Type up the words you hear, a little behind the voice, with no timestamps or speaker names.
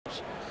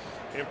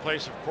in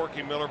place of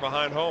Corky Miller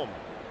behind home.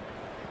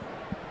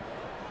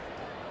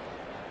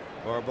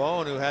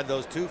 Borbon, who had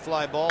those 2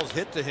 fly balls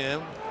hit to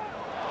him,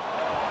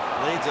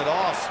 leads it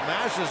off,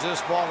 smashes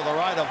this ball to the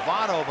right of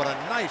Votto, but a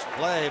nice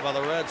play by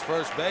the Reds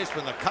first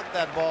baseman to cut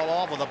that ball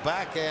off with a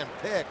backhand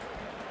pick.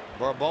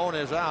 Borbon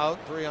is out,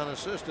 3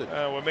 unassisted.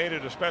 What made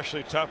it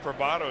especially tough for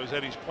Votto is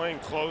that he's playing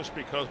close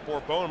because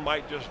Borbon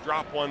might just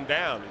drop one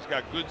down. He's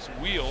got good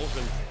wheels,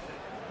 and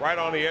right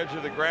on the edge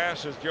of the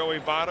grass as Joey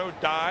Votto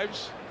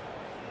dives,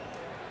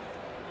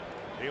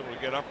 able to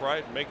get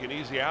upright and make it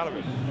easy out of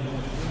it.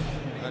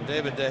 And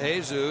David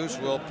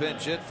DeJesus will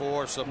pinch it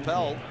for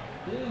Sapelt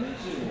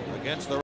against the